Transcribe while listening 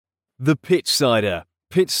The Pitchsider.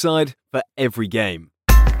 Pitchside for every game.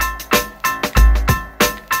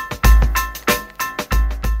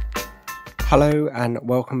 Hello and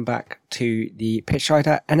welcome back to the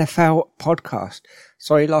Pitchsider NFL podcast.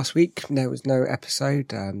 Sorry, last week there was no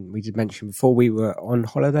episode. We did mention before we were on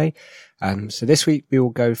holiday. So this week we will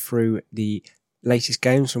go through the latest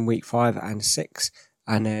games from week 5 and 6,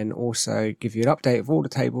 and then also give you an update of all the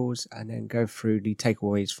tables, and then go through the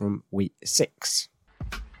takeaways from week 6.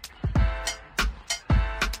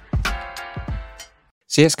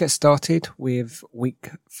 So let's get started with week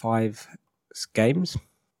 5 games.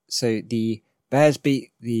 So the Bears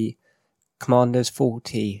beat the Commanders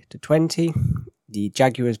 40-20. The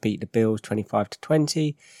Jaguars beat the Bills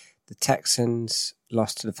 25-20. The Texans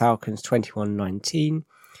lost to the Falcons 21-19.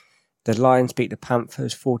 The Lions beat the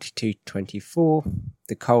Panthers 42-24.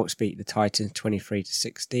 The Colts beat the Titans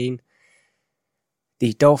 23-16.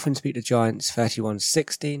 The Dolphins beat the Giants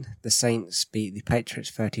 31-16. The Saints beat the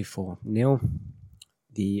Patriots 34-0.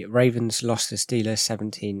 The Ravens lost to the Steelers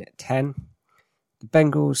 17-10. The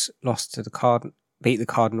Bengals lost to beat the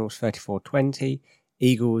Cardinals 34-20.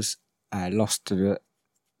 Eagles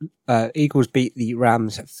Eagles beat the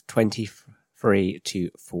Rams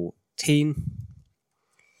 23-14.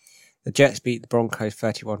 The Jets beat the Broncos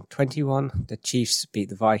 31-21. The Chiefs beat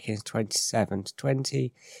the Vikings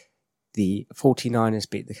 27-20. The 49ers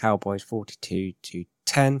beat the Cowboys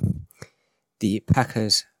 42-10. The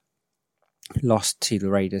Packers lost to the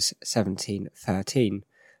Raiders 17-13,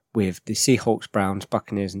 with the Seahawks, Browns,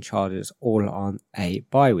 Buccaneers and Chargers all on a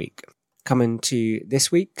bye week. Coming to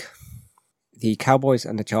this week, the Cowboys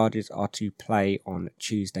and the Chargers are to play on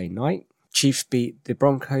Tuesday night. Chiefs beat the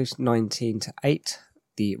Broncos 19-8.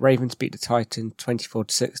 The Ravens beat the Titans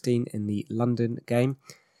 24-16 in the London game.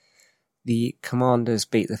 The Commanders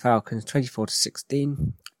beat the Falcons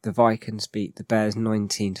 24-16. The Vikings beat the Bears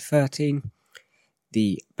 19-13.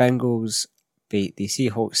 The Bengals beat the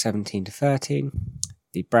Seahawks 17-13.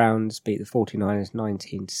 The Browns beat the 49ers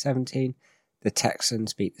 19-17. The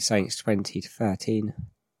Texans beat the Saints 20-13.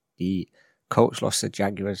 The Colts lost to the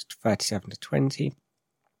Jaguars 37-20.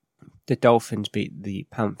 The Dolphins beat the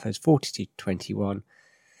Panthers 42-21.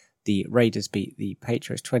 The Raiders beat the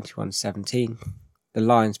Patriots 21-17. The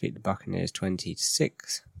Lions beat the Buccaneers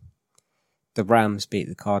 20-6. The Rams beat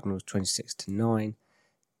the Cardinals 26-9.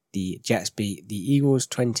 The Jets beat the Eagles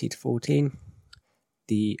 20-14.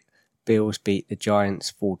 The Bills beat the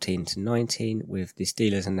Giants 14-19, with the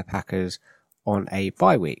Steelers and the Packers on a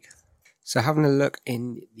bye week. So having a look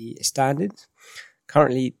in the standings,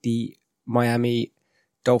 currently the Miami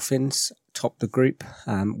Dolphins top the group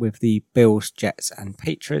with the Bills, Jets and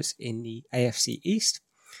Patriots in the AFC East.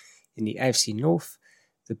 In the AFC North,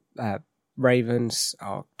 the Ravens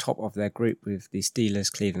are top of their group with the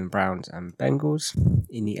Steelers, Cleveland Browns and Bengals.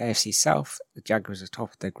 In the AFC South, the Jaguars are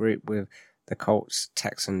top of their group with the Colts,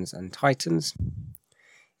 Texans and Titans.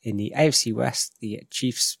 In the AFC West, the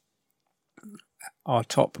Chiefs are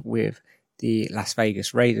top with the Las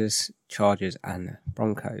Vegas Raiders, Chargers and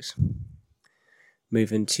Broncos.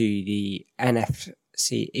 Moving to the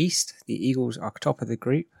NFC East, the Eagles are top of the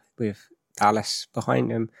group with Dallas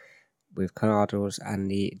behind them, with Cardinals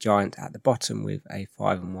and the Giants at the bottom with a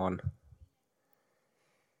 5-1.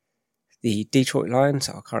 The Detroit Lions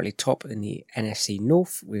are currently top in the NFC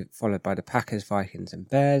North, followed by the Packers, Vikings and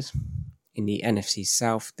Bears. In the NFC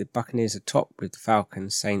South, the Buccaneers are top with the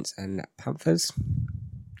Falcons, Saints and Panthers.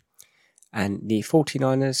 And the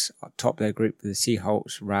 49ers are top their group with the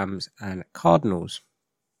Seahawks, Rams and Cardinals.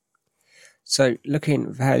 So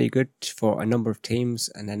looking fairly good for a number of teams,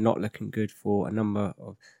 and then not looking good for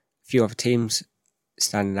a few other teams.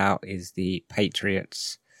 Standing out is the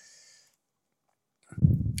Patriots,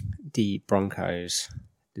 the Broncos,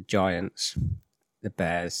 the Giants, the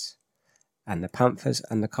Bears, and the Panthers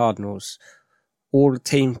and the Cardinals. All the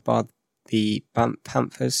teams but the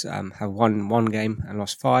Panthers have won one game and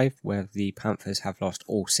lost 5, where the Panthers have lost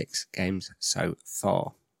all 6 games so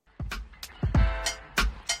far.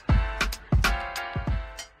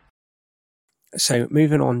 So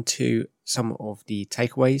moving on to some of the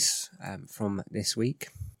takeaways from this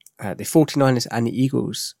week. The 49ers and the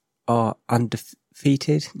Eagles are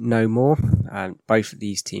undefeated no more. Both of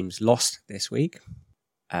these teams lost this week.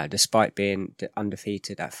 Despite being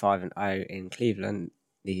undefeated at 5-0 in Cleveland,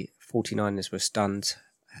 the 49ers were stunned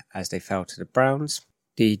as they fell to the Browns.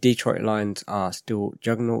 The Detroit Lions are still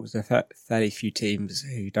juggernauts. There are fairly few teams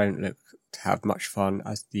who don't look to have much fun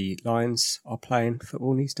as the Lions are playing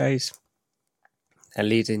football these days. They're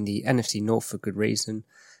leading the NFC North for good reason,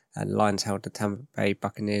 and the Lions held the Tampa Bay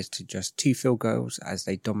Buccaneers to just 2 field goals as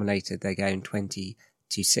they dominated their game 20-6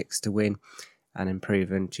 to win, and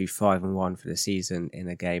improving to 5-1 for the season in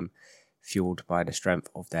a game fueled by the strength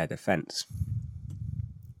of their defence.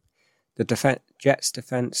 The Jets'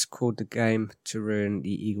 defence called the game to ruin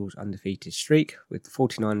the Eagles' undefeated streak, with the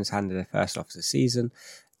 49ers handing their first loss of the season.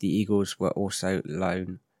 The Eagles were also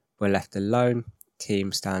left alone,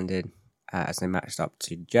 team standing as they matched up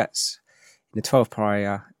to the Jets. In the 12th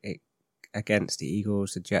prior against the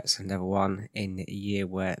Eagles, the Jets had never won in a year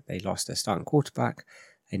where they lost their starting quarterback.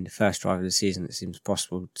 In the first drive of the season, it seems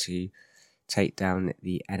possible to take down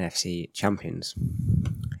the NFC champions.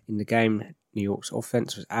 In the game, New York's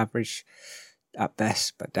offense was average at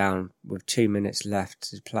best, but down with 2 minutes left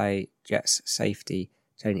to play. Jets safety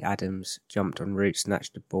Tony Adams jumped en route,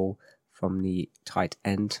 snatched the ball from the tight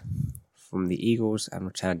end from the Eagles and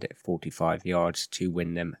returned it 45 yards to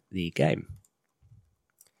win them the game.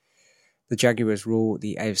 The Jaguars rule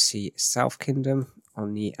the AFC South Kingdom.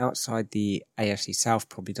 On the outside, the AFC South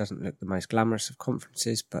probably doesn't look the most glamorous of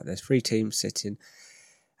conferences, but there's 3 teams sitting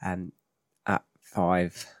at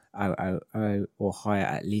 5-0 or higher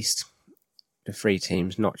at least. The 3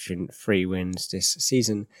 teams notching 3 wins this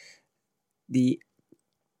season. The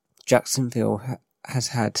Jacksonville has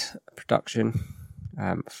had production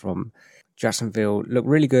from Jacksonville look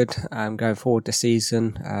really good going forward this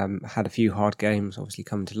season. Had a few hard games, obviously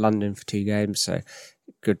coming to London for 2 games, so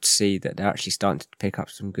good to see that they're actually starting to pick up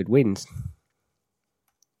some good wins.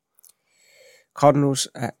 Cardinals,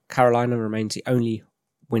 Carolina remains the only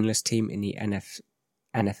winless team in the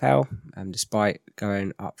NFL, despite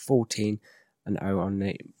going up 14-0 on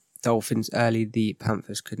the Dolphins early. The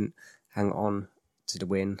Panthers couldn't hang on to the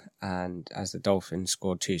win, and as the Dolphins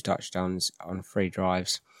scored 2 touchdowns on 3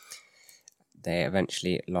 drives, they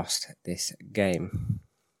eventually lost this game.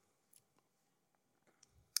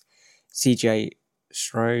 CJ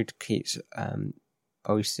Stroud keeps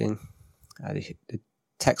boasting. The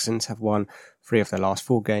Texans have won 3 of their last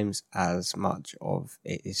 4 games, as much of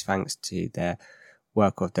it is thanks to their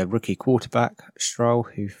work of their rookie quarterback, Stroll,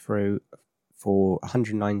 who threw for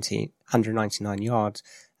 199 yards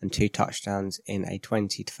and 2 touchdowns in a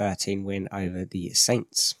 20-13 win over the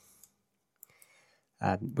Saints.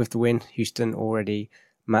 With the win, Houston already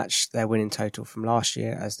matched their winning total from last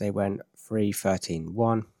year as they went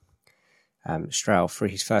 3-13-1. Stroll threw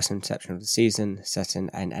his first interception of the season, setting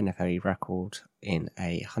an NFL record in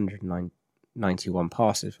 191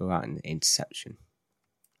 passes without an interception.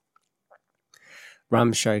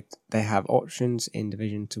 Rams showed they have options in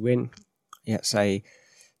division to win, yet let's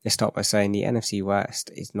start by saying the NFC West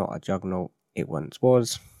is not a juggernaut it once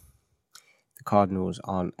was. The Cardinals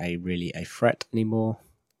aren't really a threat anymore.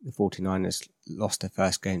 The 49ers lost their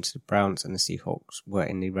first game to the Browns, and the Seahawks were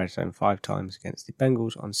in the red zone 5 times against the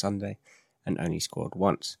Bengals on Sunday and only scored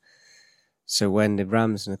once. So when the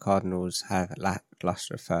Rams and the Cardinals have a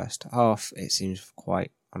lackluster first half, it seems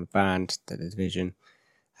quite on brand that the division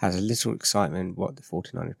has a little excitement what the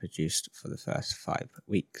 49ers produced for the first 5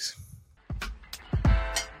 weeks.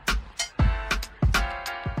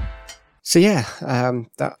 So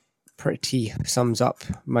that pretty sums up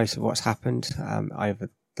most of what's happened over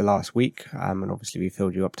the last week, and obviously we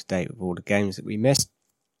filled you up to date with all the games that we missed.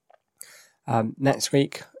 Next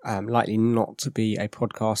week, likely not to be a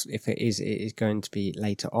podcast. If it is going to be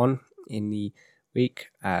later on in the week,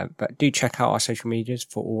 but do check out our social medias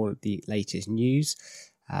for all the latest news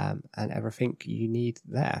and everything you need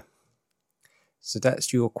there. So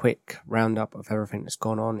that's your quick roundup of everything that's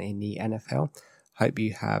gone on in the NFL. Hope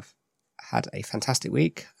you have had a fantastic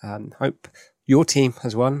week. Hope your team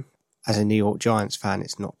has won. As a New York Giants fan,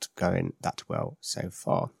 it's not going that well so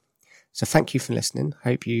far. So thank you for listening.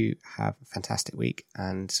 Hope you have a fantastic week,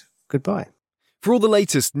 and goodbye. For all the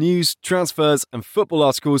latest news, transfers and football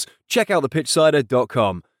articles, check out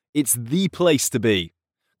thepitchsider.com. It's the place to be.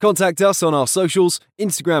 Contact us on our socials.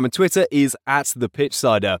 Instagram and Twitter is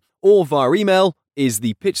 @thepitchsider, or via email is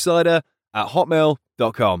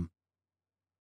thepitchsider@hotmail.com.